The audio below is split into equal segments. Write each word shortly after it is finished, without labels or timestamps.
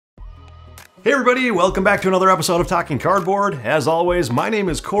Hey everybody, welcome back to another episode of Talking Cardboard. As always, my name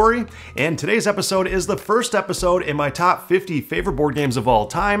is Cory, and today's episode is the first episode in my top 50 favorite board games of all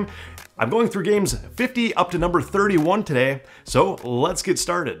time. I'm going through games 50 up to number 31 today, so let's get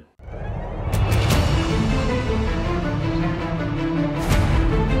started.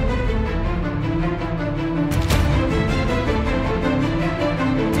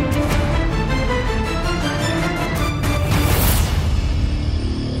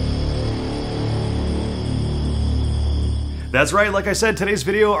 That's right, like I said, today's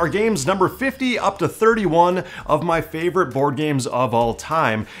video are games number 50 up to 31 of my favorite board games of all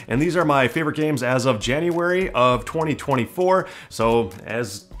time. And these are my favorite games as of January of 2024. So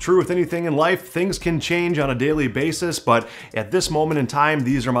as true with anything in life, things can change on a daily basis, but at this moment in time,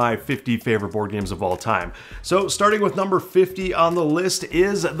 these are my 50 favorite board games of all time. So starting with number 50 on the list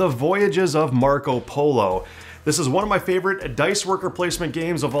is The Voyages of Marco Polo. This is one of my favorite dice worker placement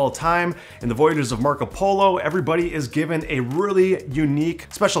games of all time. In The Voyages of Marco Polo, everybody is given a really unique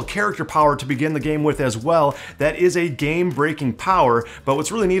special character power to begin the game with as well. That is a game-breaking power, but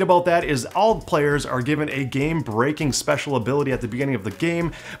what's really neat about that is all players are given a game-breaking special ability at the beginning of the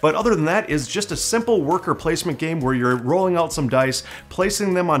game, but other than that is just a simple worker placement game where you're rolling out some dice,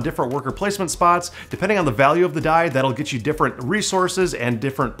 placing them on different worker placement spots. Depending on the value of the die, that'll get you different resources and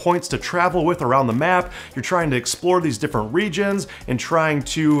different points to travel with around the map. You're trying to explore these different regions and trying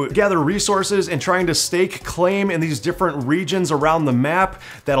to gather resources and trying to stake claim in these different regions around the map.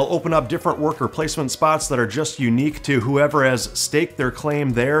 That'll open up different worker placement spots that are just unique to whoever has staked their claim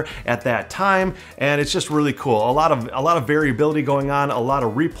there at that time, and it's just really cool. A lot of variability going on, a lot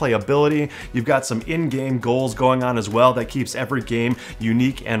of replayability. You've got some in-game goals going on as well that keeps every game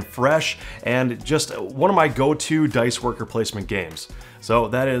unique and fresh, and just one of my go-to dice worker placement games. So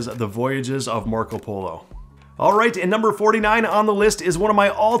that is The Voyages of Marco Polo. All right, and number 49 on the list is one of my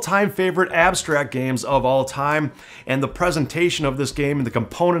all-time favorite abstract games of all time, and the presentation of this game and the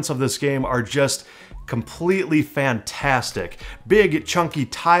components of this game are just completely fantastic. Big chunky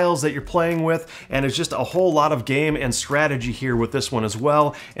tiles that you're playing with, and it's just a whole lot of game and strategy here with this one as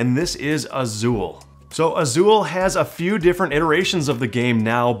well, and this is Azul. So Azul has a few different iterations of the game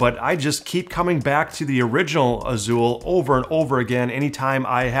now, but I just keep coming back to the original Azul over and over again anytime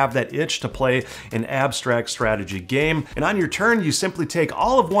I have that itch to play an abstract strategy game. And on your turn, you simply take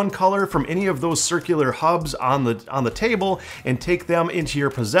all of one color from any of those circular hubs on the table and take them into your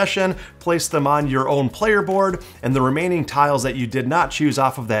possession, place them on your own player board, and the remaining tiles that you did not choose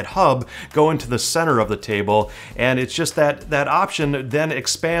off of that hub go into the center of the table. And it's just that option then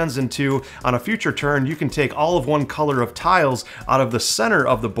expands into, on a future turn, you can take all of one color of tiles out of the center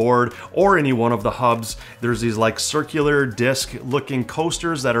of the board or any one of the hubs. There's these like circular disc looking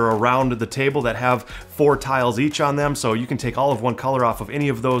coasters that are around the table that have 4 tiles each on them, so you can take all of one color off of any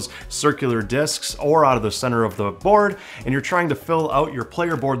of those circular discs or out of the center of the board, and you're trying to fill out your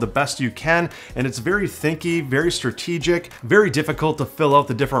player board the best you can, and it's very thinky, very strategic, very difficult to fill out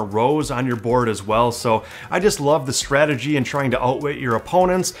the different rows on your board as well. So I just love the strategy and trying to outwit your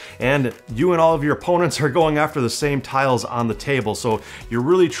opponents, and you and all of your opponents are going after the same tiles on the table. So you're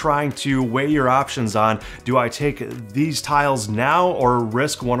really trying to weigh your options on, do I take these tiles now or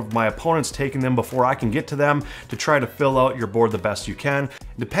risk one of my opponents taking them before I can get to them, to try to fill out your board the best you can.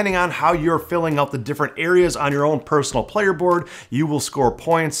 Depending on how you're filling out the different areas on your own personal player board, you will score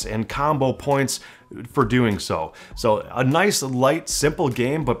points and combo points for doing so. So a nice, light, simple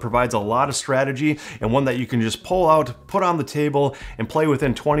game, but provides a lot of strategy, and one that you can just pull out, put on the table, and play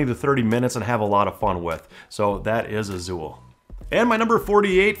within 20 to 30 minutes and have a lot of fun with. So that is Azul. And my number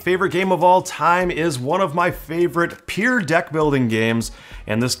 48 favorite game of all time is one of my favorite pure deck building games,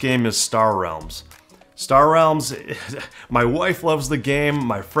 and this game is Star Realms. Star Realms, my wife loves the game,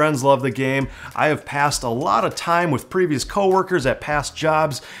 my friends love the game. I have passed a lot of time with previous coworkers at past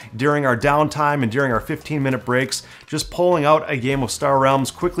jobs during our downtime and during our 15-minute breaks, just pulling out a game of Star Realms,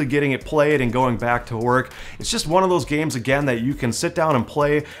 quickly getting it played and going back to work. It's just one of those games, again, that you can sit down and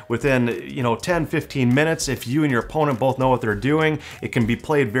play within, 10-15 minutes if you and your opponent both know what they're doing. It can be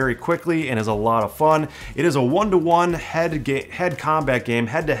played very quickly and is a lot of fun. It is a one-to-one head combat game,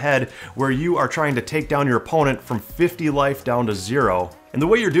 head-to-head, where you are trying to take down your opponent from 50 life down to 0. And the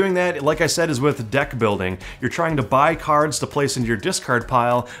way you're doing that, like I said, is with deck building. You're trying to buy cards to place into your discard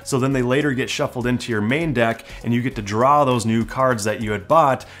pile, so then they later get shuffled into your main deck, and you get to draw those new cards that you had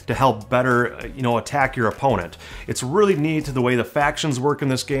bought to help better, attack your opponent. It's really neat the way the factions work in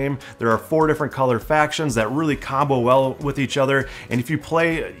this game. There are 4 different color factions that really combo well with each other, and if you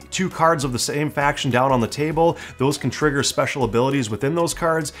play 2 cards of the same faction down on the table, those can trigger special abilities within those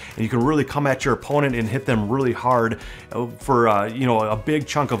cards, and you can really come at your opponent and hit them really hard for, a big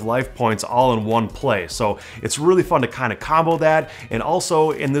chunk of life points all in one play. So it's really fun to kind of combo that. And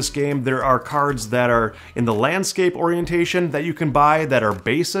also in this game, there are cards that are in the landscape orientation that you can buy that are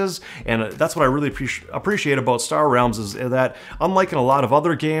bases. And that's what I really appreciate about Star Realms, is that unlike in a lot of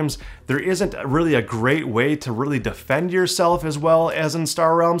other games, there isn't really a great way to really defend yourself as well as in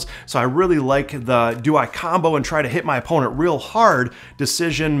Star Realms. So I really like the do I combo and try to hit my opponent real hard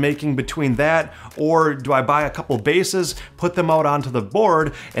decision making between that, or do I buy a couple bases, put them out onto the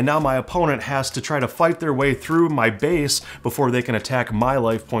board, and now my opponent has to try to fight their way through my base before they can attack my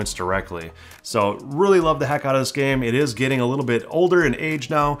life points directly. So really love the heck out of this game. It is getting a little bit older in age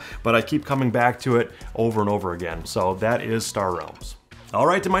now, but I keep coming back to it over and over again. So that is Star Realms. All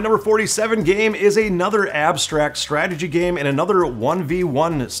right, and my number 47 game is another abstract strategy game and another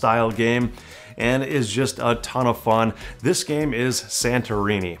 1v1 style game, and is just a ton of fun. This game is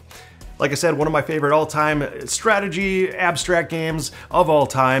Santorini. Like I said, one of my favorite all-time strategy abstract games of all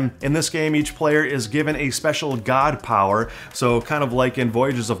time. In this game, each player is given a special god power. So kind of like in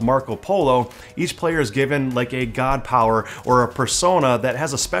Voyages of Marco Polo, each player is given like a god power or a persona that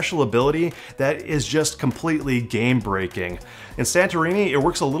has a special ability that is just completely game-breaking. In Santorini, it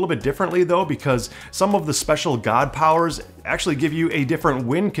works a little bit differently though, because some of the special god powers actually give you a different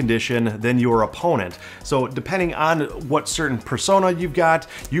win condition than your opponent. So depending on what certain persona you've got,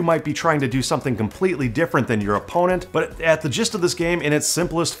 you might be trying to do something completely different than your opponent. But at the gist of this game, in its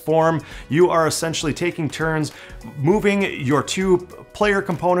simplest form, you are essentially taking turns moving your two player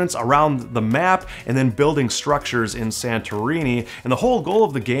components around the map and then building structures in Santorini. And the whole goal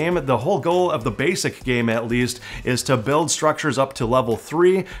of the game, the whole goal of the basic game at least, is to build structures up to level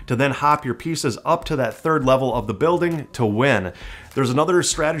 3 to then hop your pieces up to that 3rd level of the building to win. There's another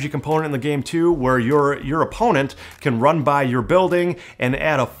strategy component in the game too, where your opponent can run by your building and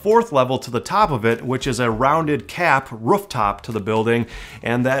add a 4th level to the top of it, which is a rounded cap rooftop to the building,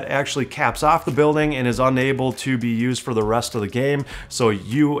 and that actually caps off the building and is unable to be used for the rest of the game. So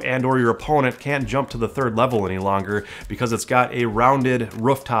you and or your opponent can't jump to the 3rd level any longer because it's got a rounded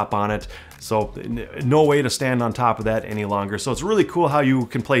rooftop on it. So no way to stand on top of that any longer. So it's really cool how you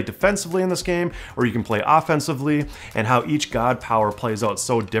can play defensively in this game, or you can play offensively, and how each god power plays out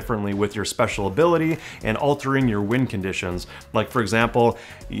so differently with your special ability and altering your win conditions. Like for example,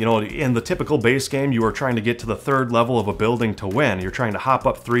 you know, in the typical base game, you are trying to get to the 3rd level of a building to win. You're trying to hop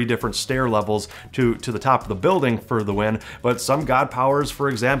up 3 different stair levels to the top of the building for the win. But some god powers, for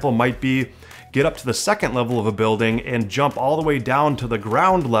example, might be get up to the 2nd level of a building and jump all the way down to the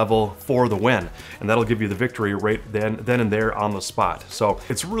ground level for the win. And that'll give you the victory right then and there on the spot. So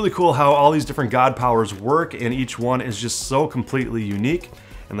it's really cool how all these different god powers work, and each one is just so completely unique.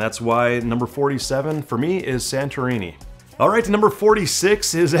 And that's why number 47 for me is Santorini. All right, number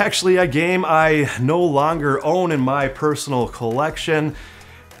 46 is actually a game I no longer own in my personal collection.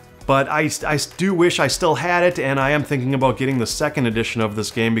 But I do wish I still had it, and I am thinking about getting the 2nd edition of this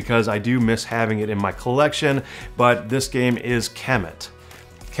game because I do miss having it in my collection. But this game is Kemet.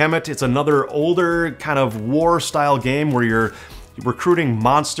 Kemet, it's another older kind of war-style game where you're recruiting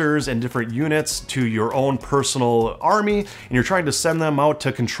monsters and different units to your own personal army, and you're trying to send them out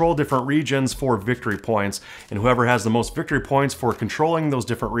to control different regions for victory points. And whoever has the most victory points for controlling those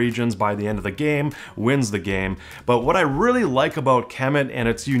different regions by the end of the game wins the game. But what I really like about Kemet, and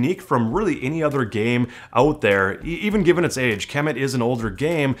it's unique from really any other game out there, even given its age, Kemet is an older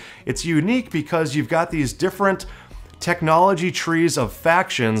game, it's unique because you've got these different technology trees of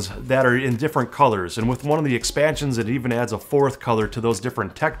factions that are in different colors, and with one of the expansions it even adds a 4th color to those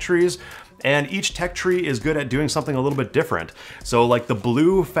different tech trees. And each tech tree is good at doing something a little bit different. So like the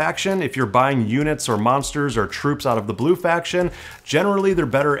blue faction, if you're buying units or monsters or troops out of the blue faction, generally they're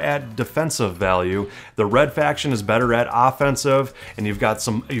better at defensive value. The red faction is better at offensive, and you've got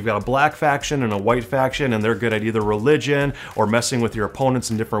a black faction and a white faction, and they're good at either religion or messing with your opponents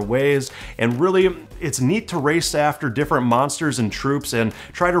in different ways. And really, it's neat to race after different monsters and troops and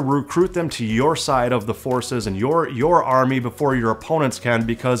try to recruit them to your side of the forces and your army before your opponents can,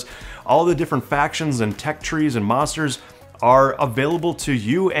 because all the different factions and tech trees and monsters are available to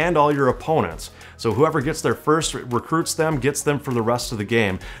you and all your opponents. So whoever gets there first recruits them, gets them for the rest of the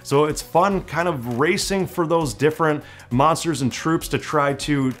game. So it's fun kind of racing for those different monsters and troops to try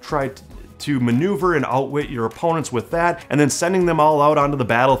to maneuver and outwit your opponents with that, and then sending them all out onto the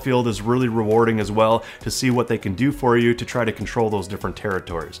battlefield is really rewarding as well to see what they can do for you to try to control those different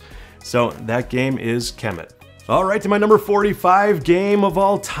territories. So that game is Kemet. All right, to my number 45 game of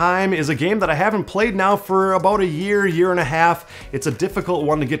all time is a game that I haven't played now for about a year, year and a half. It's a difficult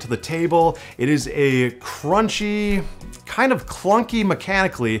one to get to the table. It is a crunchy, kind of clunky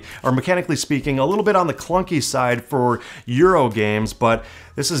mechanically, or mechanically speaking, a little bit on the clunky side for Euro games, but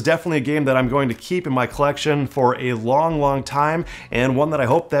this is definitely a game that I'm going to keep in my collection for a long, long time, and one that I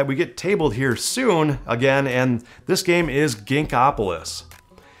hope that we get tabled here soon again, and this game is Ginkgopolis.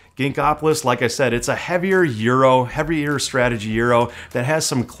 Ginkgopolis, like I said, it's a heavier strategy Euro that has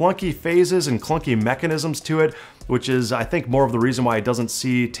some clunky phases and clunky mechanisms to it, which is, I think, more of the reason why it doesn't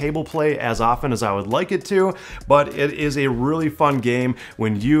see table play as often as I would like it to, but it is a really fun game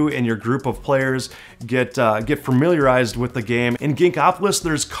when you and your group of players get familiarized with the game. In Ginkgopolis,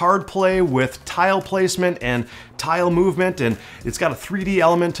 there's card play with tile placement and tile movement, and it's got a 3D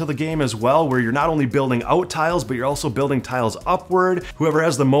element to the game as well, where you're not only building out tiles, but you're also building tiles upward. Whoever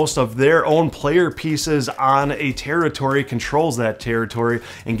has the most of their own player pieces on a territory controls that territory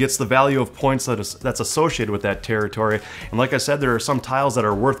and gets the value of points that's associated with that territory. And like I said, there are some tiles that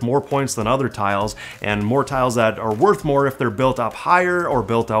are worth more points than other tiles, and more tiles that are worth more if they're built up higher or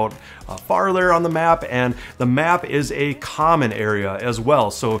built out farther on the map, and the map is a common area as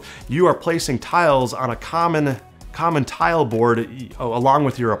well. So you are placing tiles on a common tile board along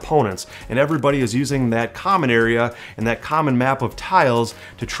with your opponents, and everybody is using that common area and that common map of tiles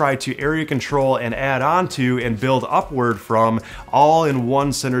to try to area control and add on to and build upward from, all in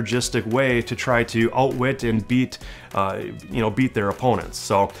one synergistic way to try to outwit and beat their opponents.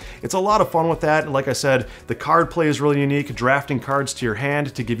 So it's a lot of fun with that. Like I said, the card play is really unique, drafting cards to your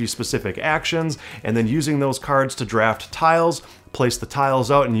hand to give you specific actions, and then using those cards to draft tiles, place the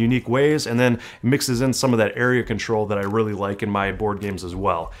tiles out in unique ways, and then mixes in some of that area control that I really like in my board games as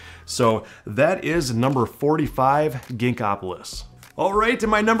well. So that is number 45, Ginkgopolis. All right,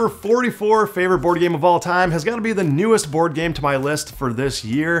 and my number 44 favorite board game of all time has got to be the newest board game to my list for this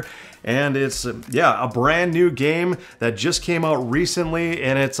year. And it's, a brand new game that just came out recently,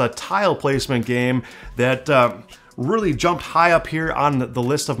 and it's a tile placement game that really jumped high up here on the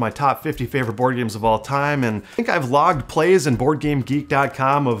list of my top 50 favorite board games of all time. And I think I've logged plays in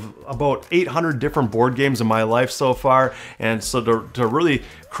BoardGameGeek.com of about 800 different board games in my life so far. And so to really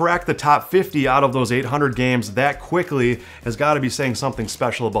crack the top 50 out of those 800 games that quickly has got to be saying something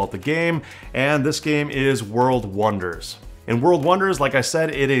special about the game. And this game is World Wonders. In World Wonders, like I said,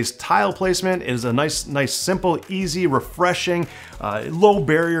 it is tile placement. It is a nice, simple, easy, refreshing, low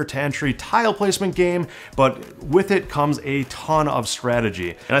barrier to entry tile placement game, but with it comes a ton of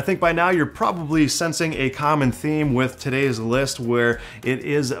strategy. And I think by now you're probably sensing a common theme with today's list, where it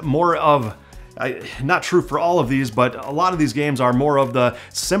is more of, not true for all of these, but a lot of these games are more of the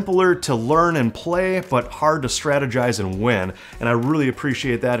simpler to learn and play, but hard to strategize and win. And I really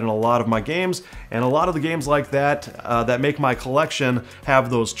appreciate that in a lot of my games, and a lot of the games like that that make my collection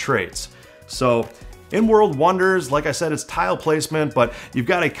have those traits. So in World Wonders, like I said, it's tile placement, but you've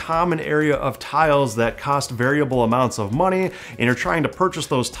got a common area of tiles that cost variable amounts of money, and you're trying to purchase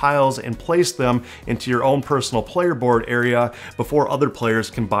those tiles and place them into your own personal player board area before other players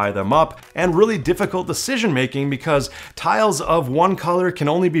can buy them up. And really difficult decision making, because tiles of one color can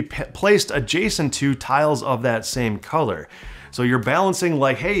only be placed adjacent to tiles of that same color. So you're balancing,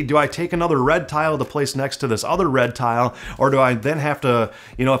 like, hey, do I take another red tile to place next to this other red tile, or do I then have to,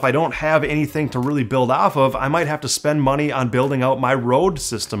 if I don't have anything to really build off of, I might have to spend money on building out my road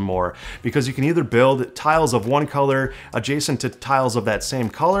system more, because you can either build tiles of one color adjacent to tiles of that same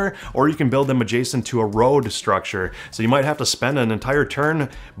color, or you can build them adjacent to a road structure. So you might have to spend an entire turn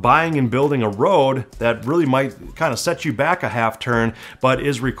buying and building a road that really might kind of set you back a half turn, but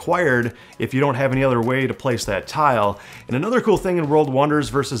is required if you don't have any other way to place that tile. And another cool thing in World Wonders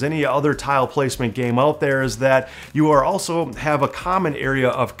versus any other tile placement game out there is that you are also have a common area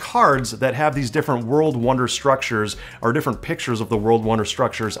of cards that have these different World Wonder structures, or different pictures of the World Wonder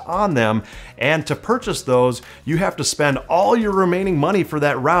structures on them. And to purchase those, you have to spend all your remaining money for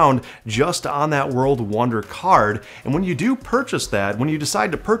that round just on that World Wonder card. And when you do purchase that, when you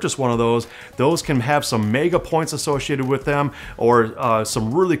decide to purchase one of those can have some mega points associated with them, or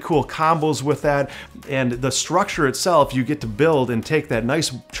some really cool combos with that. And the structure itself, you get to build and take that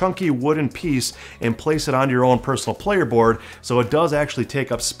nice chunky wooden piece and place it onto your own personal player board, so it does actually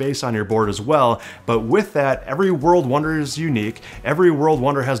take up space on your board as well. But with that, every World Wonder is unique. Every World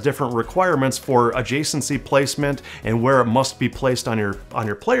Wonder has different requirements for adjacency placement and where it must be placed on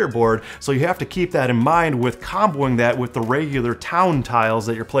your player board, so you have to keep that in mind with comboing that with the regular town tiles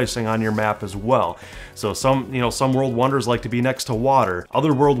that you're placing on your map as well. So some World Wonders like to be next to water.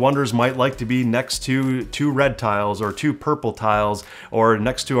 Other World Wonders might like to be next to two red tiles or two purple purple tiles, or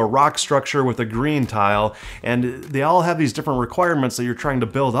next to a rock structure with a green tile, and they all have these different requirements that you're trying to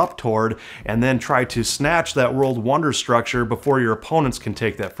build up toward, and then try to snatch that World Wonder structure before your opponents can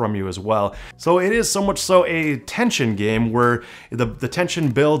take that from you as well. So it is so much so a tension game where the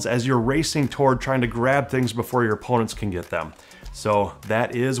tension builds as you're racing toward trying to grab things before your opponents can get them. So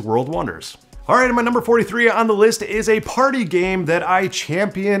that is World Wonders. All right, and my number 43 on the list is a party game that I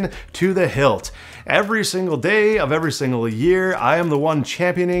champion to the hilt. Every single day of every single year, I am the one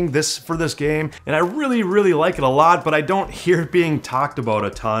championing this for this game, and I really, really like it a lot, but I don't hear it being talked about a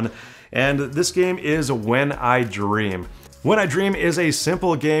ton. And this game is When I Dream. When I Dream is a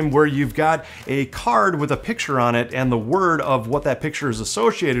simple game where you've got a card with a picture on it and the word of what that picture is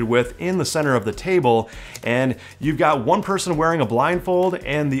associated with in the center of the table, and you've got one person wearing a blindfold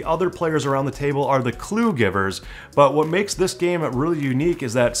and the other players around the table are the clue givers. But what makes this game really unique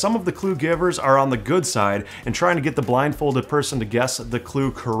is that some of the clue givers are on the good side and trying to get the blindfolded person to guess the clue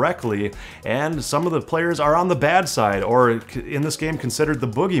correctly, and some of the players are on the bad side, or in this game considered the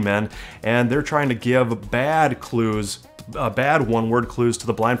boogeymen, and they're trying to give bad clues, bad one-word clues to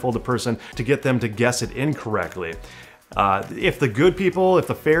the blindfolded person to get them to guess it incorrectly. If the good people, if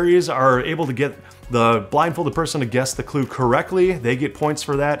the fairies are able to get the blindfolded person to guess the clue correctly, they get points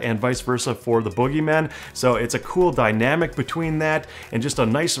for that, and vice versa for the boogeymen. So it's a cool dynamic between that, and just a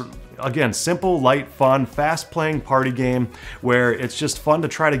nice, again, simple, light, fun, fast-playing party game where it's just fun to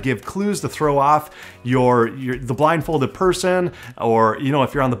try to give clues to throw off the blindfolded person, or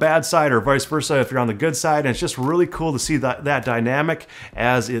if you're on the bad side, or vice versa if you're on the good side. And it's just really cool to see that dynamic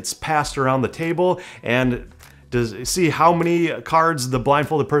as it's passed around the table, and to see how many cards the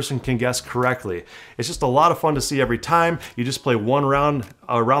blindfolded person can guess correctly. It's just a lot of fun to see every time. You just play one round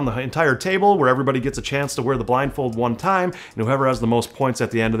around the entire table where everybody gets a chance to wear the blindfold one time, and whoever has the most points at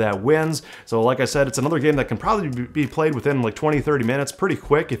the end of that wins. So like I said, it's another game that can probably be played within like 20-30 minutes, pretty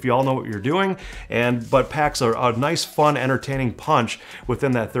quick if you all know what you're doing, but packs a nice, fun, entertaining punch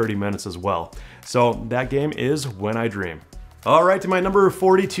within that 30 minutes as well. So that game is When I Dream. All right, my number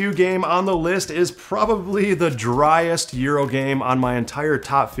 42 game on the list is probably the driest Euro game on my entire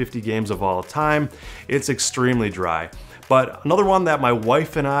top 50 games of all time. It's extremely dry. But another one that my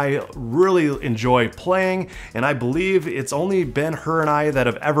wife and I really enjoy playing, and I believe it's only been her and I that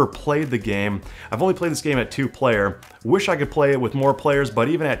have ever played the game. I've only played this game at 2-player. Wish I could play it with more players, but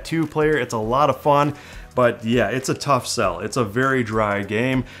even at 2-player, it's a lot of fun. But yeah, it's a tough sell. It's a very dry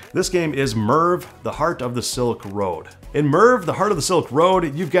game. This game is Merv, the Heart of the Silk Road. In Merv, the Heart of the Silk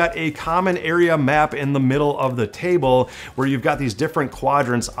Road, you've got a common area map in the middle of the table where you've got these different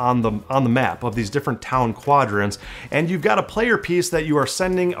quadrants on the map of these different town quadrants, and you've got a player piece that you are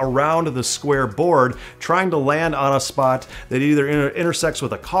sending around the square board, trying to land on a spot that either intersects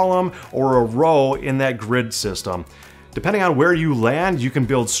with a column or a row in that grid system. Depending on where you land, you can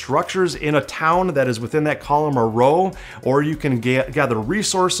build structures in a town that is within that column or row, or you can gather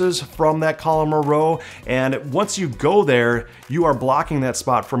resources from that column or row, and once you go there, you are blocking that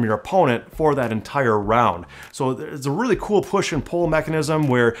spot from your opponent for that entire round. So it's a really cool push and pull mechanism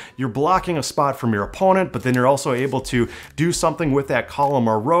where you're blocking a spot from your opponent, but then you're also able to do something with that column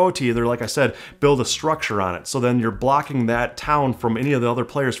or row to either, like I said, build a structure on it. So then you're blocking that town from any of the other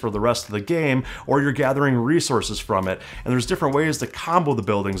players for the rest of the game, or you're gathering resources from it. And there's different ways to combo the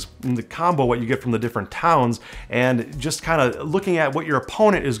buildings, and to combo what you get from the different towns, and just kind of looking at what your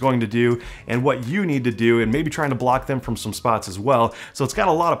opponent is going to do and what you need to do, and maybe trying to block them from some spots as well. So it's got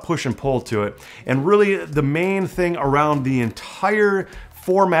a lot of push and pull to it. And really the main thing around the entire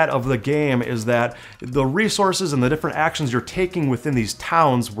format of the game is that the resources and the different actions you're taking within these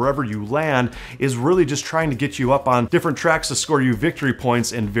towns, wherever you land, is really just trying to get you up on different tracks to score you victory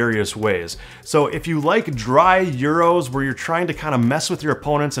points in various ways. So if you like dry Euros where you're trying to kind of mess with your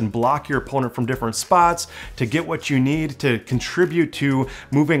opponents and block your opponent from different spots to get what you need to contribute to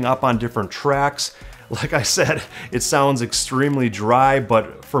moving up on different tracks, like I said, it sounds extremely dry,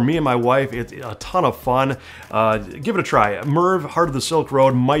 but for me and my wife, it's a ton of fun. Give it a try. Merv, Heart of the Silk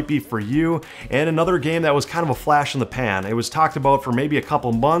Road might be for you. And another game that was kind of a flash in the pan. It was talked about for maybe a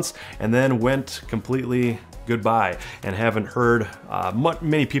couple months and then went completely goodbye, and haven't heard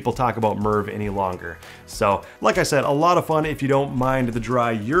many people talk about Merv any longer. So, like I said, a lot of fun if you don't mind the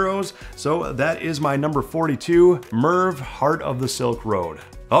dry Euros. So that is my number 42, Merv, Heart of the Silk Road.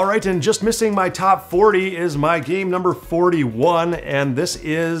 All right, and just missing my top 40 is my game number 41, and this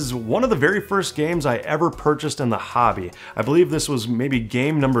is one of the very first games I ever purchased in the hobby. I believe this was maybe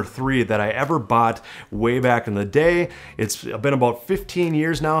game number 3 that I ever bought way back in the day. It's been about 15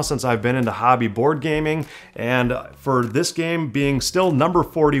 years now since I've been into hobby board gaming, and for this game being still number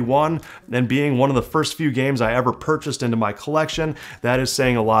 41 and being one of the first few games I ever purchased into my collection, that is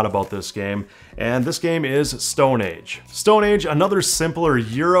saying a lot about this game. And this game is Stone Age. Stone Age, another simpler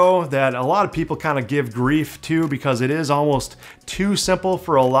Euro that a lot of people kind of give grief to because it is almost too simple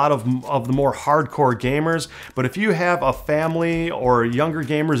for a lot of the more hardcore gamers. But if you have a family or younger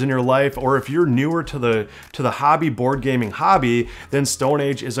gamers in your life, or if you're newer to the hobby board gaming hobby, then Stone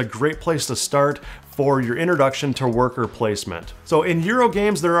Age is a great place to start for your introduction to worker placement. So in Euro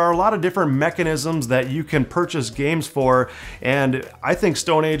games, there are a lot of different mechanisms that you can purchase games for, and I think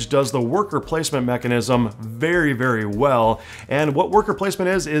Stone Age does the worker placement mechanism very, very well. And what worker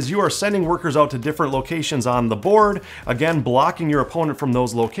placement is you are sending workers out to different locations on the board, again, blocking your opponent from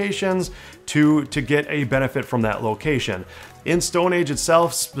those locations to get a benefit from that location. In Stone Age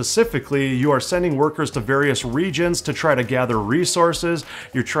itself specifically, you are sending workers to various regions to try to gather resources.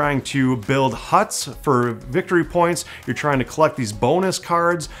 You're trying to build huts for victory points. You're trying to collect these bonus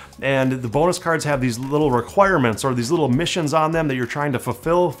cards, and the bonus cards have these little requirements or these little missions on them that you're trying to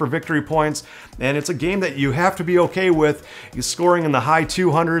fulfill for victory points. And it's a game that you have to be okay with scoring in the high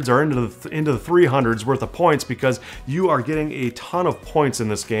 200s or into the 300s worth of points, because you are getting a ton of points in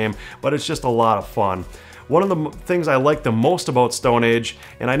this game, but it's just a lot of fun. One of the things I like the most about Stone Age,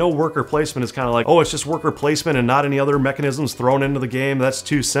 and I know worker placement is kind of like, oh, it's just worker placement and not any other mechanisms thrown into the game, that's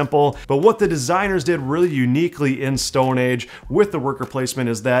too simple. But what the designers did really uniquely in Stone Age with the worker placement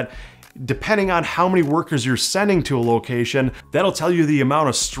is that depending on how many workers you're sending to a location, that'll tell you the amount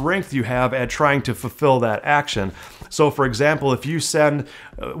of strength you have at trying to fulfill that action. So for example, if you send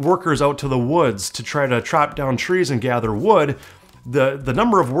workers out to the woods to try to chop down trees and gather wood, the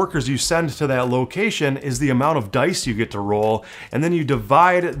number of workers you send to that location is the amount of dice you get to roll, and then you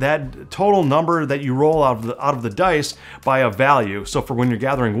divide that total number that you roll out of the dice by a value. So for when you're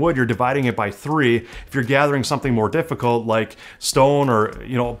gathering wood, you're dividing it by 3. If you're gathering something more difficult like stone or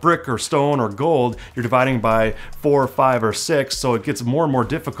brick or stone or gold, you're dividing by 4, 5, or 6. So it gets more and more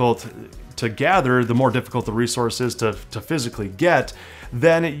difficult to gather, the more difficult the resource is to physically get.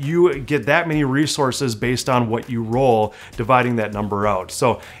 Then you get that many resources based on what you roll, dividing that number out.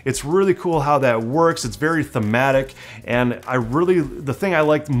 So it's really cool how that works. It's very thematic, and the thing I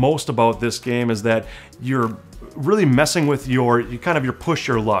like most about this game is that you're really messing with your push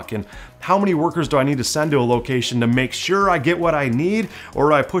your luck, and how many workers do I need to send to a location to make sure I get what I need, or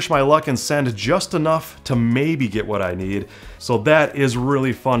do I push my luck and send just enough to maybe get what I need? So that is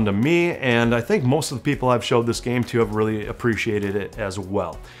really fun to me, and I think most of the people I've showed this game to have really appreciated it as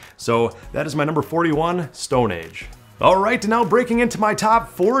well. So that is my number 41, Stone Age. All right, now breaking into my top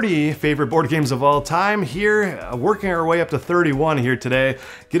 40 favorite board games of all time here, working our way up to 31 here today.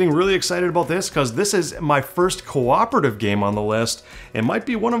 Getting really excited about this because this is my first cooperative game on the list. It might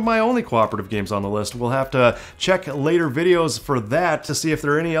be one of my only cooperative games on the list. We'll have to check later videos for that to see if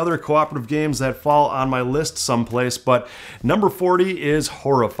there are any other cooperative games that fall on my list someplace, but number 40 is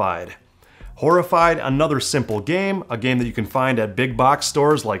Horrified. Horrified, another simple game, a game that you can find at big box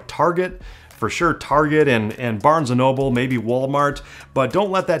stores like Target. For sure Target and Barnes & Noble, maybe Walmart, but don't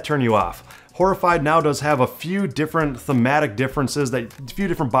let that turn you off. Horrified now does have a few different thematic differences, a few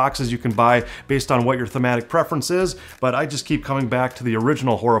different boxes you can buy based on what your thematic preference is, but I just keep coming back to the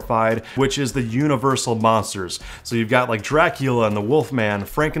original Horrified, which is the universal monsters. So you've got like Dracula and the Wolfman,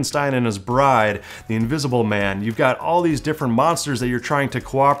 Frankenstein and his bride, the Invisible Man. You've got all these different monsters that you're trying to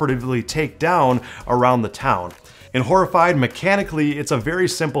cooperatively take down around the town. In Horrified, mechanically, it's a very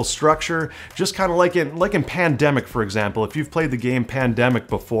simple structure, just kind of like in Pandemic, for example. If you've played the game Pandemic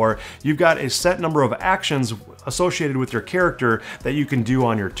before, you've got a set number of actions associated with your character that you can do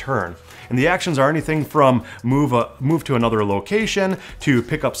on your turn. And the actions are anything from move to another location, to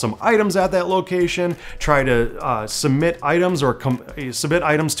pick up some items at that location, try to submit items or submit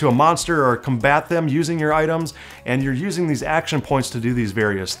items to a monster or combat them using your items, and you're using these action points to do these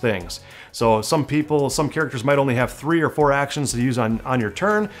various things. So some characters might only have 3 or 4 actions to use on your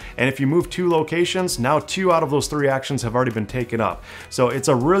turn, and if you move 2 locations, now 2 out of those 3 actions have already been taken up. So it's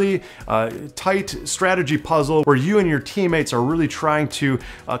a really tight strategy puzzle where you and your teammates are really trying to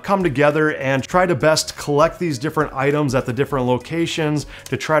come together and try to best collect these different items at the different locations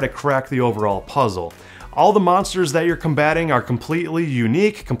to try to crack the overall puzzle. All the monsters that you're combating are completely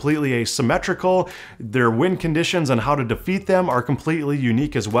unique, completely asymmetrical. Their win conditions and how to defeat them are completely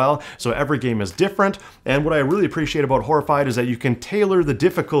unique as well. So every game is different. And what I really appreciate about Horrified is that you can tailor the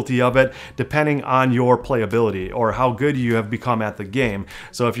difficulty of it depending on your playability or how good you have become at the game.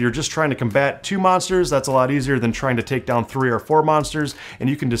 So if you're just trying to combat 2 monsters, that's a lot easier than trying to take down 3 or 4 monsters, and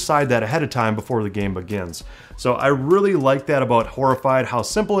you can decide that ahead of time before the game begins. So I really like that about Horrified, how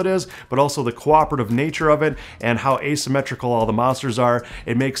simple it is, but also the cooperative nature of it and how asymmetrical all the monsters are.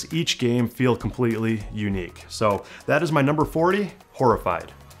 It makes each game feel completely unique. So that is my number 40,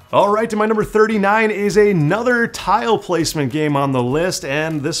 Horrified. All right, and my number 39 is another tile placement game on the list,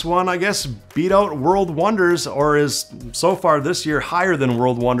 and this one, I guess, beat out World Wonders, or is so far this year higher than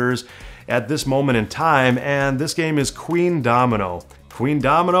World Wonders at this moment in time, and this game is Queendomino.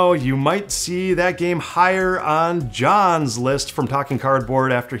 Queendomino, you might see that game higher on John's list from Talking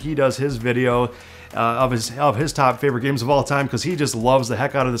Cardboard after he does his video of his top favorite games of all time, because he just loves the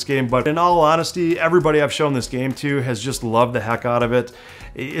heck out of this game. But in all honesty, everybody I've shown this game to has just loved the heck out of it.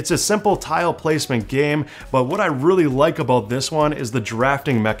 It's a simple tile placement game, but what I really like about this one is the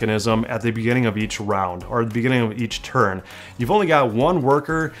drafting mechanism at the beginning of each round, or the beginning of each turn. You've only got one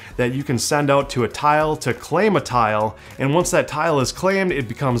worker that you can send out to a tile to claim a tile, and once that tile is claimed, it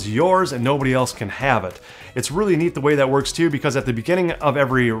becomes yours and nobody else can have it. It's really neat the way that works too, because at the beginning of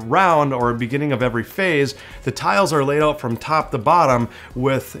every round or beginning of every phase, the tiles are laid out from top to bottom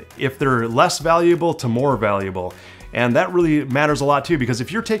with, if they're less valuable to more valuable. And that really matters a lot too, because if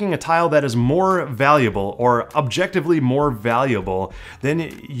you're taking a tile that is more valuable or objectively more valuable,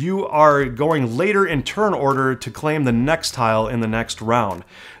 then you are going later in turn order to claim the next tile in the next round.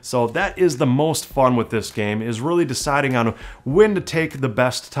 So that is the most fun with this game, is really deciding on when to take the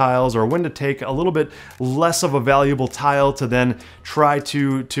best tiles or when to take a little bit less of a valuable tile to then try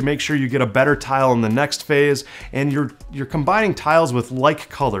to make sure you get a better tile in the next phase. And you're combining tiles with like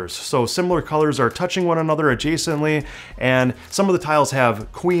colors. So similar colors are touching one another adjacently, and some of the tiles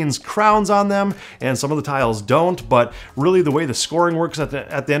have queen's crowns on them and some of the tiles don't. But really the way the scoring works at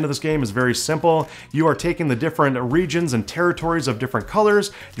the end of this game is very simple. You are taking the different regions and territories of different colors.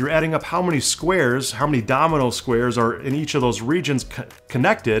 You're adding up how many squares, how many domino squares are in each of those regions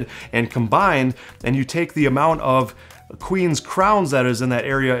connected and combined, and you take the amount of queen's crowns that is in that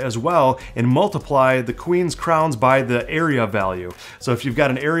area as well and multiply the queen's crowns by the area value. So if you've got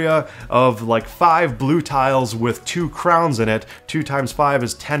an area of like 5 blue tiles with 2 crowns in it, 2 times 5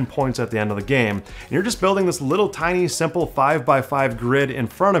 is 10 points at the end of the game. And you're just building this little tiny simple 5x5 grid in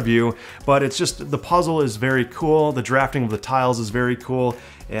front of you, but it's just, the puzzle is very cool, the drafting of the tiles is very cool,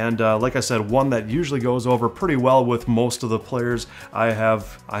 and like I said, one that usually goes over pretty well with most of the players I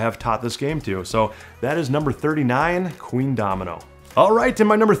have taught this game to. So that is number 39, Queendomino. All right, and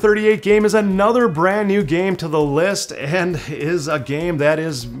my number 38 game is another brand new game to the list, and is a game that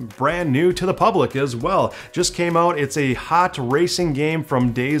is brand new to the public as well. Just came out. It's a hot racing game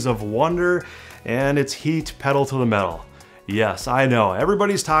from Days of Wonder, and it's Heat Pedal to the Metal. Yes, I know,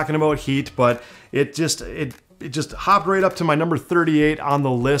 everybody's talking about Heat, but it just hopped right up to my number 38 on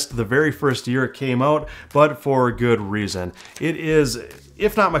the list the very first year it came out, but for good reason. It is,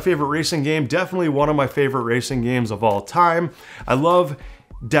 if not my favorite racing game, definitely one of my favorite racing games of all time. I love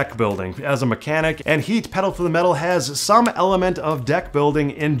deck building as a mechanic, and Heat Pedal to the Metal has some element of deck building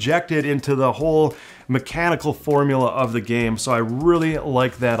injected into the whole mechanical formula of the game, so I really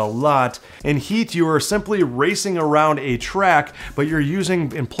like that a lot. In Heat, you are simply racing around a track, but you're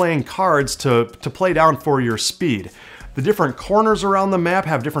using and playing cards to play down for your speed. The different corners around the map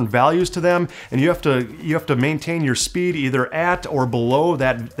have different values to them, and you have to maintain your speed either at or below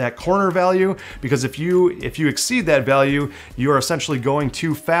that corner value, because if you exceed that value, you are essentially going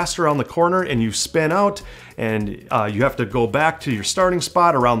too fast around the corner and you spin out, and you have to go back to your starting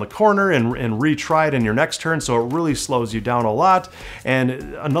spot around the corner and retry it in your next turn, so it really slows you down a lot. And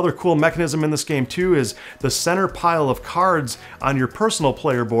another cool mechanism in this game too is the center pile of cards on your personal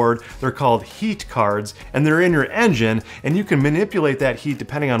player board. They're called heat cards, and they're in your engine, and you can manipulate that heat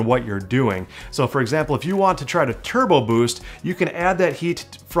depending on what you're doing. So for example, if you want to try to turbo boost, you can add that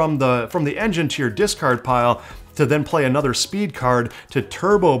heat from the engine to your discard pile to then play another speed card to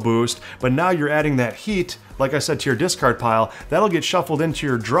turbo boost, but now you're adding that heat, like I said, to your discard pile. That'll get shuffled into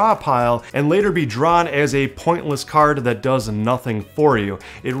your draw pile and later be drawn as a pointless card that does nothing for you.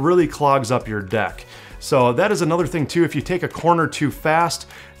 It really clogs up your deck. So that is another thing too. If you take a corner too fast,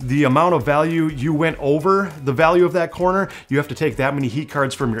 the amount of value you went over the value of that corner, you have to take that many heat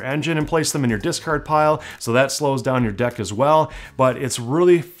cards from your engine and place them in your discard pile, so that slows down your deck as well. But it's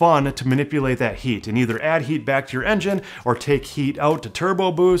really fun to manipulate that heat and either add heat back to your engine or take heat out to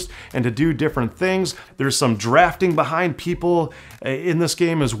turbo boost and to do different things. There's some drafting behind people in this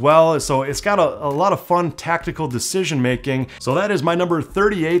game as well, so it's got a lot of fun tactical decision making. So that is my number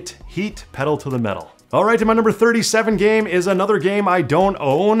 38, Heat Pedal to the Metal. All right, and my number 37 game is another game I don't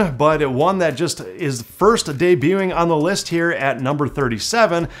own, but one that just is first debuting on the list here at number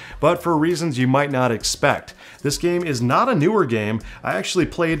 37, but for reasons you might not expect. This game is not a newer game. I actually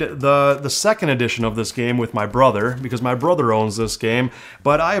played the second edition of this game with my brother, because my brother owns this game,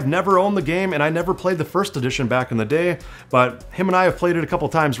 but I have never owned the game, and I never played the first edition back in the day, but him and I have played it a couple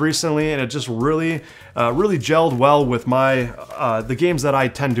times recently, and it just really gelled well with the games that I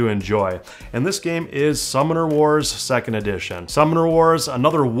tend to enjoy. And this game is Summoner Wars 2nd Edition. Summoner Wars,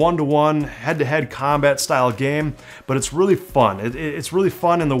 another one-to-one, head-to-head combat style game, but it's really fun. It's really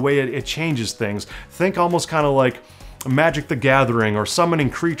fun in the way it changes things. Think almost kind of like Magic the Gathering or summoning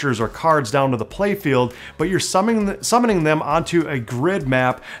creatures or cards down to the playfield, but you're summoning them onto a grid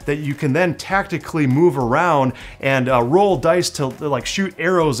map that you can then tactically move around and roll dice to like shoot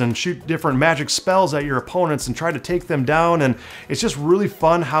arrows and shoot different magic spells at your opponents and try to take them down. And it's just really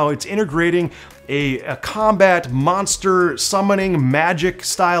fun how it's integrating a combat monster summoning magic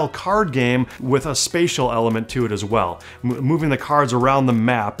style card game with a spatial element to it as well. Moving the cards around the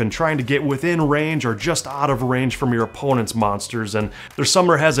map and trying to get within range or just out of range from your opponent's monsters. And their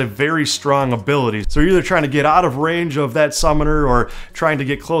summoner has a very strong ability. So you're either trying to get out of range of that summoner or trying to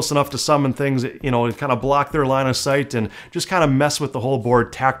get close enough to summon things, you know, and kind of block their line of sight and just kind of mess with the whole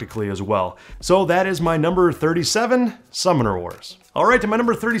board tactically as well. So that is my number 37, Summoner Wars. All right, and my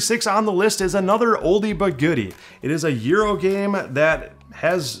number 36 on the list is another oldie but goodie. It is a Euro game that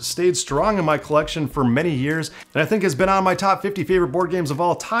has stayed strong in my collection for many years, and I think has been on my top 50 favorite board games of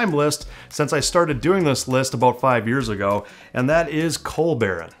all time list since I started doing this list about 5 years ago, and that is Coal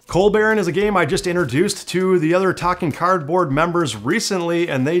Baron. Coal Baron is a game I just introduced to the other Talking Cardboard members recently,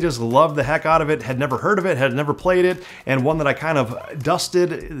 and they just loved the heck out of it, had never heard of it, had never played it, and one that I kind of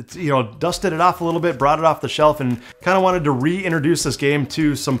dusted it off a little bit, brought it off the shelf, and kind of wanted to reintroduce this game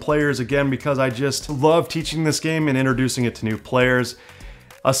to some players again because I just love teaching this game and introducing it to new players.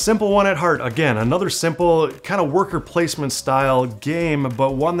 A simple one at heart. Again, another simple kind of worker placement style game,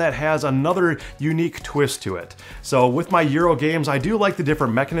 but one that has another unique twist to it. So with my Euro games, I do like the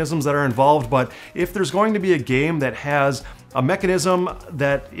different mechanisms that are involved, but if there's going to be a game that has a mechanism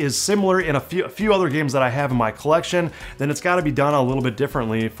that is similar in a few other games that I have in my collection, then it's got to be done a little bit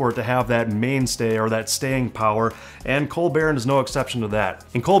differently for it to have that mainstay or that staying power, and Coal Baron is no exception to that.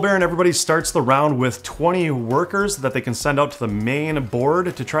 In Coal Baron, everybody starts the round with 20 workers that they can send out to the main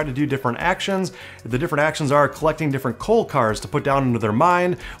board to try to do different actions. The different actions are collecting different coal cards to put down into their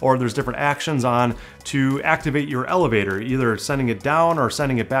mine, or there's different actions on to activate your elevator, either sending it down or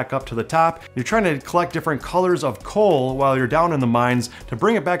sending it back up to the top. You're trying to collect different colors of coal while you're down in the mines to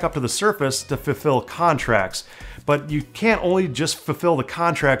bring it back up to the surface to fulfill contracts. But you can't only just fulfill the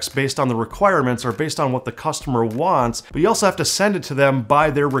contracts based on the requirements or based on what the customer wants, but you also have to send it to them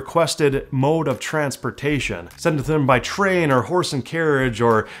by their requested mode of transportation. Send it to them by train or horse and carriage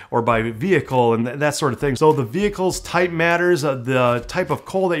or by vehicle and that sort of thing. So the vehicle's type matters, the type of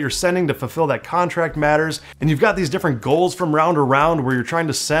coal that you're sending to fulfill that contract matters, and you've got these different goals from round to round where you're trying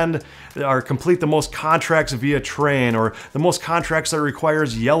to send or complete the most contracts via train, or the most contracts that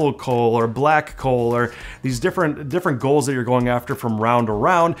requires yellow coal or black coal, or these different goals that you're going after from round to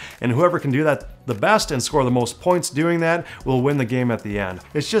round, and whoever can do that the best and score the most points doing that will win the game at the end.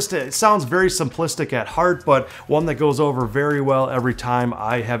 It sounds very simplistic at heart, but one that goes over very well every time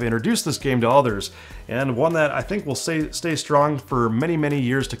I have introduced this game to others, and one that I think will stay strong for many, many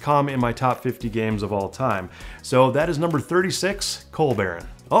years to come in my top 50 games of all time. So that is number 36, Coal Baron.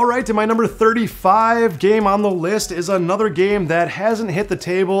 All right, and my number 35 game on the list is another game that hasn't hit the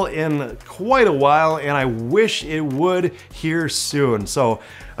table in quite a while, and I wish it would here soon. So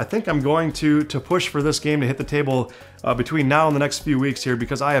I think I'm going to push for this game to hit the table between now and the next few weeks here,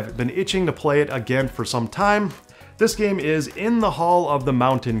 because I have been itching to play it again for some time. This game is In the Hall of the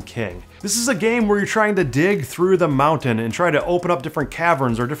Mountain King. This is a game where you're trying to dig through the mountain and try to open up different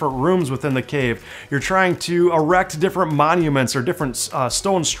caverns or different rooms within the cave. You're trying to erect different monuments or different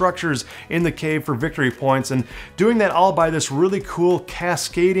stone structures in the cave for victory points, and doing that all by this really cool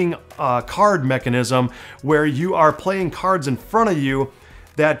cascading card mechanism where you are playing cards in front of you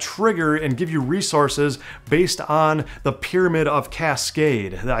that trigger and give you resources based on the pyramid of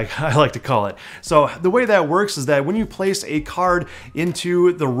cascade, I like to call it. So the way that works is that when you place a card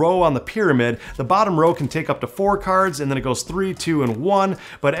into the row on the pyramid, the bottom row can take up to 4 cards, and then it goes 3, 2, and 1.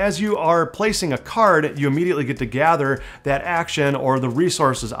 But as you are placing a card, you immediately get to gather that action or the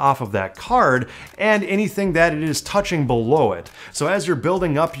resources off of that card and anything that it is touching below it. So as you're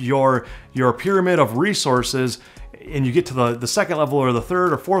building up your pyramid of resources, and you get to the second level or the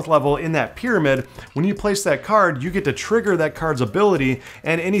third or fourth level in that pyramid, when you place that card, you get to trigger that card's ability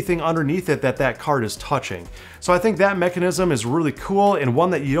and anything underneath it that card is touching. So I think that mechanism is really cool and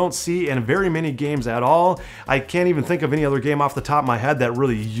one that you don't see in very many games at all. I can't even think of any other game off the top of my head that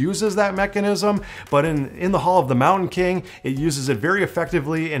really uses that mechanism, but in the Hall of the Mountain King, it uses it very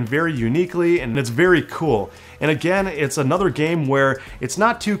effectively and very uniquely, and it's very cool. And again, it's another game where it's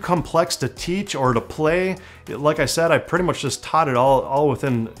not too complex to teach or to play. Like I said, I pretty much just taught it all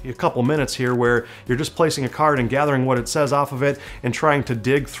within a couple minutes here, where you're just placing a card and gathering what it says off of it and trying to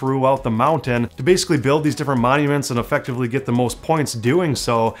dig throughout the mountain to basically build these different monuments and effectively get the most points doing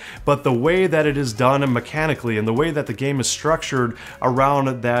so. But the way that it is done mechanically and the way that the game is structured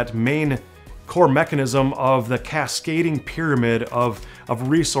around that main core mechanism of the cascading pyramid of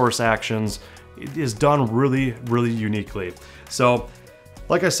resource actions is done really, really uniquely. So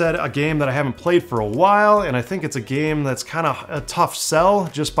like I said, a game that I haven't played for a while, and I think it's a game that's kind of a tough sell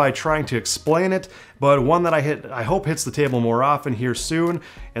just by trying to explain it, but one that I hope hits the table more often here soon,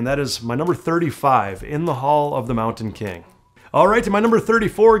 and that is my number 35 in the Hall of the Mountain King. Alright, my number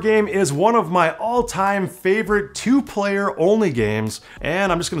 34 game is one of my all-time favorite 2-player only games,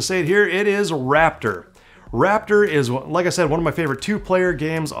 and I'm just going to say it here, it is Raptor. Raptor is, like I said, one of my favorite 2-player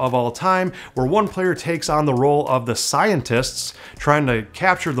games of all time, where one player takes on the role of the scientists trying to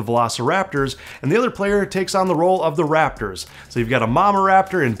capture the velociraptors, and the other player takes on the role of the raptors. So you've got a mama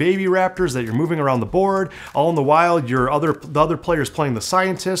raptor and baby raptors that you're moving around the board. All in the while, the other player's playing the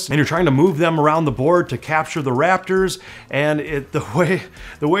scientists, and you're trying to move them around the board to capture the raptors. And the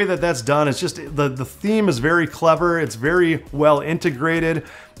way that that's done is just, the theme is very clever. It's very well integrated.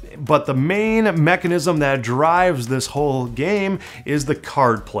 But the main mechanism that drives this whole game is the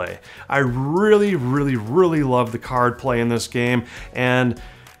card play. I really, really, really love the card play in this game, and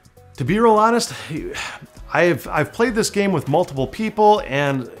to be real honest, I've played this game with multiple people,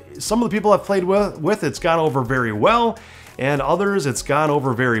 and some of the people I've played with it's gone over very well, and others it's gone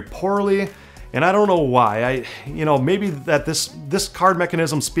over very poorly. And I don't know why. Maybe that this card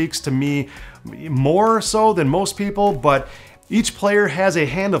mechanism speaks to me more so than most people, but each player has a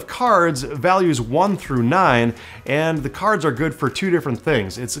hand of cards, values 1 through 9, and the cards are good for 2 different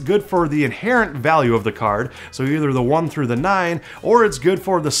things. It's good for the inherent value of the card, so either the 1 through the 9, or it's good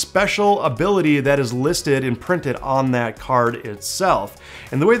for the special ability that is listed and printed on that card itself.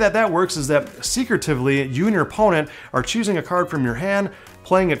 And the way that works is that secretively, you and your opponent are choosing a card from your hand,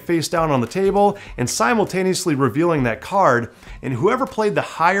 playing it face down on the table, and simultaneously revealing that card, and whoever played the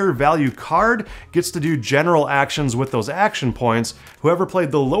higher value card gets to do general actions with those action points. Whoever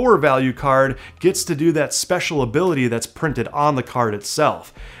played the lower value card gets to do that special ability that's printed on the card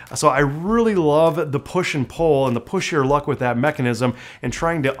itself. So I really love the push and pull and the push your luck with that mechanism and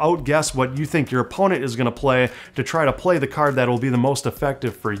trying to outguess what you think your opponent is going to play to try to play the card that will be the most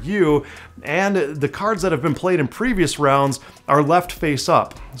effective for you. And the cards that have been played in previous rounds are left face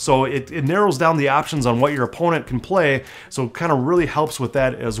up. So it narrows down the options on what your opponent can play, so it kind of really helps with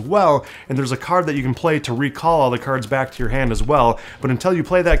that as well. And there's a card that you can play to recall all the cards back to your hand as well. But until you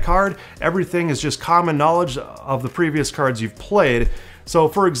play that card, everything is just common knowledge of the previous cards you've played. So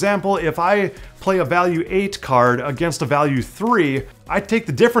for example, if I play a value 8 card against a value 3, I take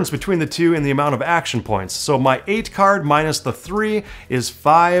the difference between the two in the amount of action points. So my 8 card minus the 3 is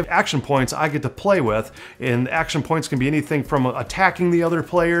 5 action points I get to play with. And action points can be anything from attacking the other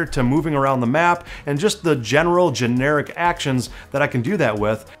player to moving around the map and just the general generic actions that I can do that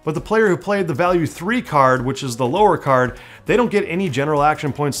with. But the player who played the value 3 card, which is the lower card, they don't get any general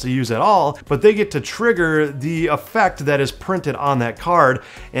action points to use at all, but they get to trigger the effect that is printed on that card.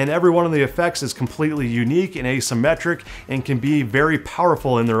 And every one of the effects is completely unique and asymmetric and can be very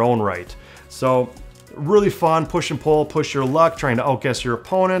powerful in their own right. So really fun, push and pull, push your luck, trying to outguess your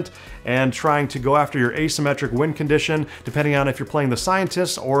opponent and trying to go after your asymmetric win condition, depending on if you're playing the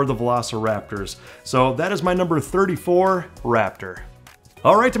scientists or the velociraptors. So that is my number 34, Raptor.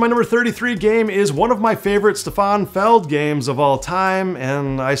 Alright, my number 33 game is one of my favorite Stefan Feld games of all time,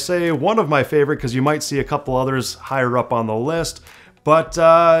 and I say one of my favorite because you might see a couple others higher up on the list, but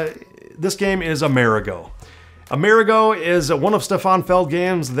this game is Amerigo. Amerigo is one of Stefan Feld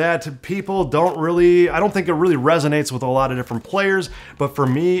games that people don't really, I don't think it really resonates with a lot of different players, but for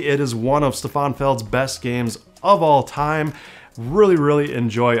me, it is one of Stefan Feld's best games of all time. Really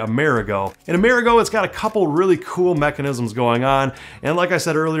enjoy Amerigo. In Amerigo, it's got a couple really cool mechanisms going on, and like I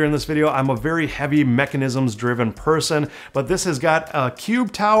said earlier in this video, I'm a very heavy mechanisms driven person, but this has got a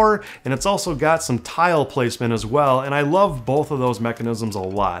cube tower and it's also got some tile placement as well, and I love both of those mechanisms a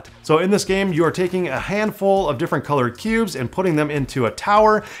lot. So in this game, you are taking a handful of different colored cubes and putting them into a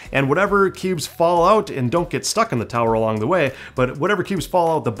tower, and whatever cubes fall out, and don't get stuck in the tower along the way, but whatever cubes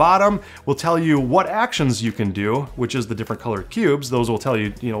fall out the bottom will tell you what actions you can do, which is the different colored cubes. Those will tell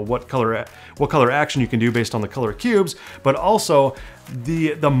you, what color action you can do based on the color cubes, but also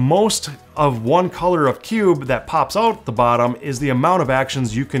the most of one color of cube that pops out the bottom is the amount of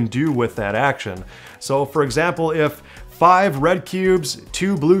actions you can do with that action. So for example, if 5 red cubes,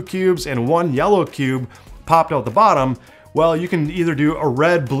 2 blue cubes, and 1 yellow cube popped out the bottom, well, you can either do a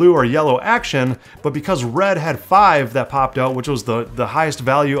red, blue, or yellow action, but because red had 5 that popped out, which was the highest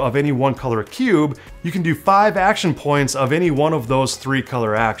value of any one color cube, you can do 5 action points of any one of those 3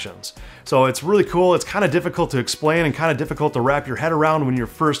 color actions. So it's really cool. It's kind of difficult to explain and kind of difficult to wrap your head around when you're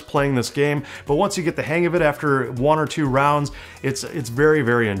first playing this game, but once you get the hang of it after 1 or 2 rounds, it's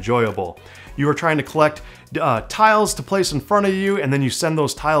very enjoyable. You are trying to collect tiles to place in front of you, and then you send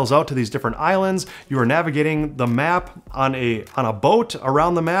those tiles out to these different islands. You are navigating the map on a boat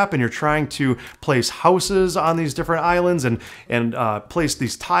around the map, and you're trying to place houses on these different islands and place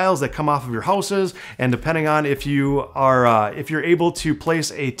these tiles that come off of your houses. And depending on if you are if you're able to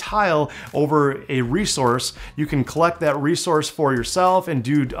place a tile over a resource, you can collect that resource for yourself and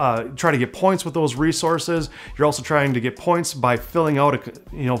do try to get points with those resources. You're also trying to get points by filling out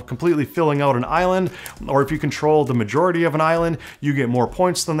completely filling out an island, or if you control the majority of an island, you get more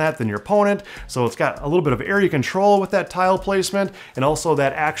points than that than your opponent. So it's got a little bit of area control with that tile placement, and also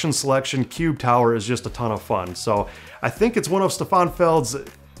that action selection cube tower is just a ton of fun. So I think it's one of Stefan Feld's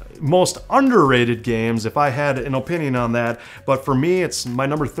most underrated games, if I had an opinion on that, but for me, it's my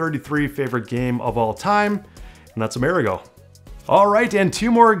number 33 favorite game of all time, and that's Amerigo. All right, and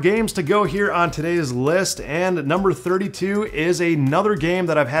 2 more games to go here on today's list, and number 32 is another game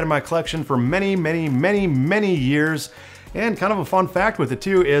that I've had in my collection for many years. And kind of a fun fact with it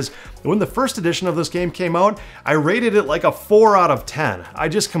too is when the first edition of this game came out, I rated it like a 4 out of 10. I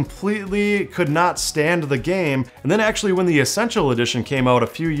just completely could not stand the game. And then actually when the Essential Edition came out a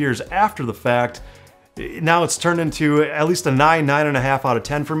few years after the fact, now it's turned into at least a 9.5 out of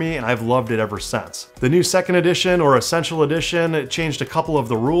 10 for me, and I've loved it ever since. The new 2nd edition or Essential Edition, it changed a couple of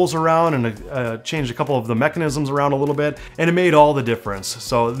the rules around and changed a couple of the mechanisms around a little bit, and it made all the difference.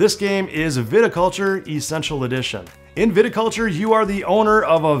 So this game is Viticulture Essential Edition. In Viticulture, you are the owner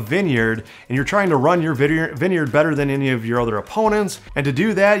of a vineyard, and you're trying to run your vineyard better than any of your other opponents. And to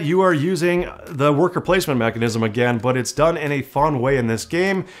do that, you are using the worker placement mechanism again, but it's done in a fun way in this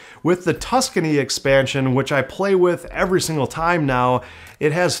game. With the Tuscany expansion, which I play with every single time now,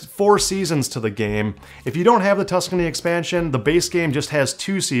 it has 4 seasons to the game. If you don't have the Tuscany expansion, the base game just has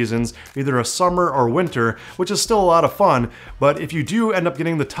 2 seasons, either a summer or winter, which is still a lot of fun. But if you do end up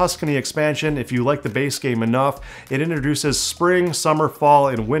getting the Tuscany expansion, if you like the base game enough, it introduces spring, summer, fall,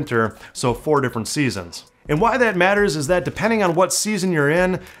 and winter, so 4 different seasons. And why that matters is that depending on what season you're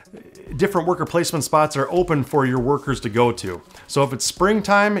in, different worker placement spots are open for your workers to go to. So if it's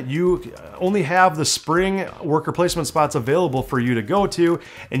springtime, you only have the spring worker placement spots available for you to go to,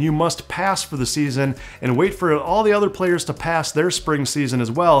 and you must pass for the season and wait for all the other players to pass their spring season as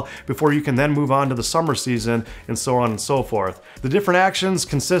well before you can then move on to the summer season, and so on and so forth. The different actions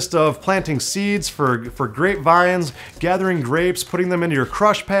consist of planting seeds for grapevines, gathering grapes, putting them into your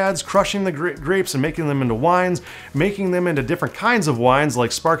crush pads, crushing the grapes and making them into wines, making them into different kinds of wines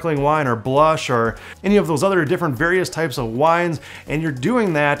like sparkling wine or blush or any of those other different various types of wines, and you're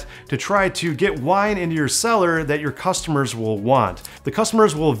doing that to try to get wine into your cellar that your customers will want. The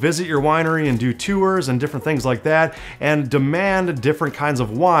customers will visit your winery and do tours and different things like that and demand different kinds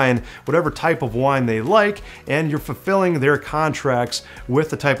of wine, whatever type of wine they like, and you're fulfilling their contracts with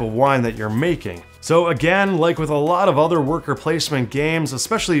the type of wine that you're making. So again, like with a lot of other worker placement games,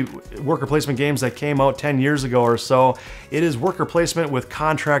 especially worker placement games that came out 10 years ago or so, it is worker placement with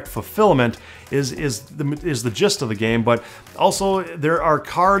contract fulfillment is the gist of the game, but also there are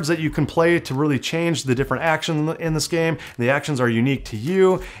cards that you can play to really change the different actions in this game. The actions are unique to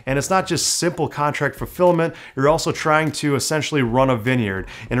you, and it's not just simple contract fulfillment, you're also trying to essentially run a vineyard,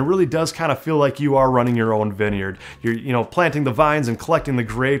 and it really does kind of feel like you are running your own vineyard. You're planting the vines and collecting the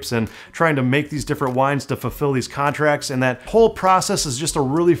grapes and trying to make these different wines to fulfill these contracts, and that whole process is just a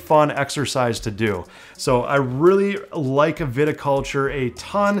really fun exercise to do. So I really like Viticulture a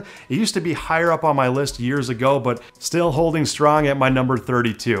ton. It used to be higher up on my list years ago, but still holding strong at my number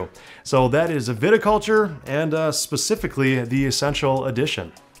 32. So that is Viticulture, and specifically the Essential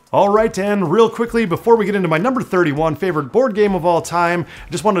Edition. Alright, and real quickly, before we get into my number 31 favorite board game of all time, I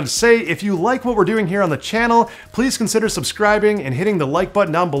just wanted to say, if you like what we're doing here on the channel, please consider subscribing and hitting the like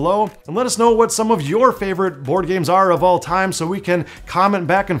button down below, and let us know what some of your favorite board games are of all time so we can comment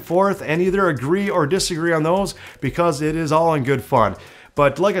back and forth and either agree or disagree on those, because it is all in good fun.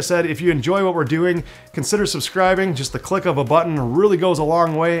 But like I said, if you enjoy what we're doing, consider subscribing. Just the click of a button really goes a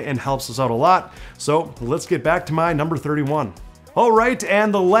long way and helps us out a lot. So let's get back to my number 31. Alright,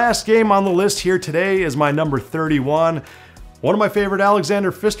 and the last game on the list here today is my number 31. One of my favorite Alexander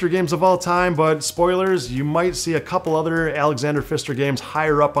Pfister games of all time, but spoilers, you might see a couple other Alexander Pfister games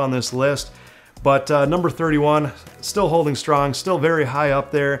higher up on this list. But number 31, still holding strong, still very high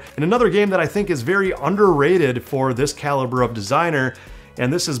up there. And another game that I think is very underrated for this caliber of designer,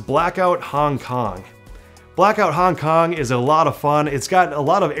 and this is Blackout Hong Kong. Blackout Hong Kong is a lot of fun. It's got a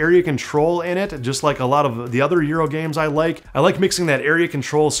lot of area control in it, just like a lot of the other Euro games I like. I like mixing that area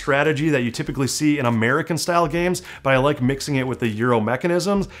control strategy that you typically see in American style games, but I like mixing it with the Euro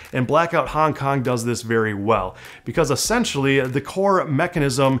mechanisms, and Blackout Hong Kong does this very well. Because essentially, the core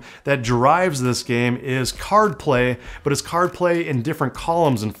mechanism that drives this game is card play, but it's card play in different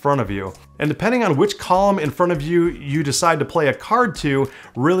columns in front of you. And depending on which column in front of you you decide to play a card to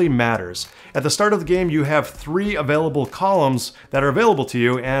really matters. At the start of the game, you have 3 available columns that are available to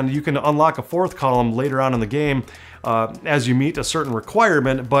you, and you can unlock a 4th column later on in the game as you meet a certain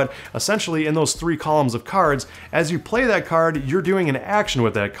requirement, but essentially in those 3 columns of cards, as you play that card, you're doing an action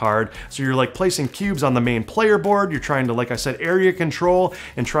with that card. So you're like placing cubes on the main player board, you're trying to, like I said, area control,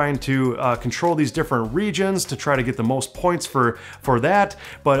 and trying to control these different regions to try to get the most points for that,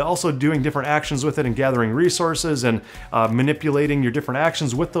 but also doing different actions with it and gathering resources and manipulating your different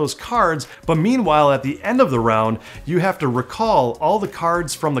actions with those cards. But meanwhile, at the end of the round, you have to recall all the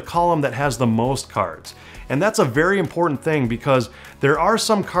cards from the column that has the most cards. And that's a very important thing, because there are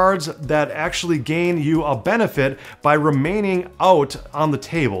some cards that actually gain you a benefit by remaining out on the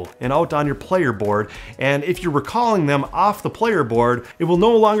table and out on your player board. And if you're recalling them off the player board, it will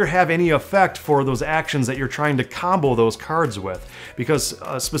no longer have any effect for those actions that you're trying to combo those cards with. Because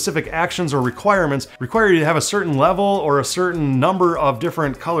specific actions or requirements require you to have a certain level or a certain number of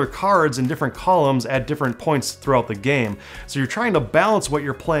different color cards in different columns at different points throughout the game. So you're trying to balance what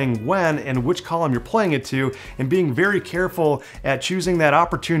you're playing when and which column you're playing it to, and being very careful at choosing that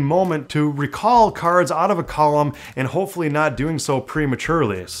opportune moment to recall cards out of a column and hopefully not doing so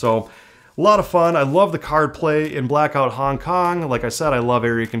prematurely. So a lot of fun. I love the card play in Blackout Hong Kong. Like I said, I love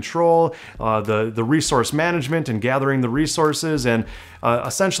area control, the resource management and gathering the resources, and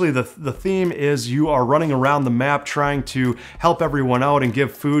essentially the theme is you are running around the map trying to help everyone out and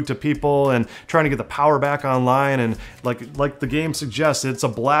give food to people and trying to get the power back online, and like the game suggests, it's a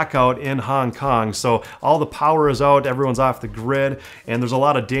blackout in Hong Kong, so all the power is out, everyone's off the grid, and there's a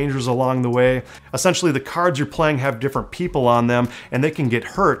lot of dangers along the way. Essentially, the cards you're playing have different people on them, and they can get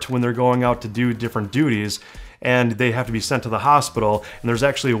hurt when they're going out to do different duties, and they have to be sent to the hospital, and there's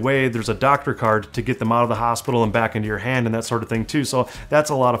actually a way, there's a doctor card to get them out of the hospital and back into your hand and that sort of thing too. So that's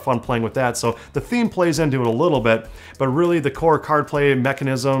a lot of fun playing with that. So the theme plays into it a little bit, but really the core card play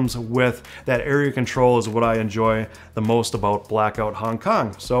mechanisms with that area control is what I enjoy the most about Blackout Hong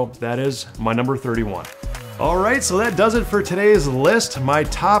Kong. So that is my number 31. Alright, so that does it for today's list. My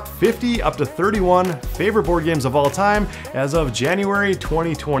top 50 up to 31 favorite board games of all time as of January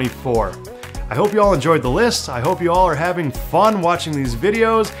 2024. I hope you all enjoyed the list. I hope you all are having fun watching these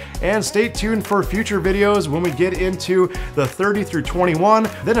videos, and stay tuned for future videos when we get into the 30 through 21,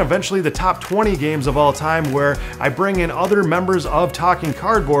 then eventually the top 20 games of all time, where I bring in other members of Talking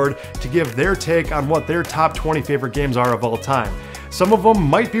Cardboard to give their take on what their top 20 favorite games are of all time. Some of them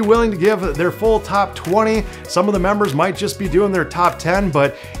might be willing to give their full top 20, some of the members might just be doing their top 10,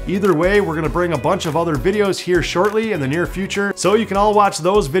 but either way, we're gonna bring a bunch of other videos here shortly in the near future, so you can all watch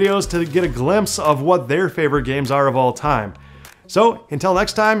those videos to get a glimpse of what their favorite games are of all time. So, until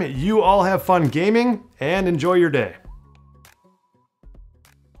next time, you all have fun gaming, and enjoy your day.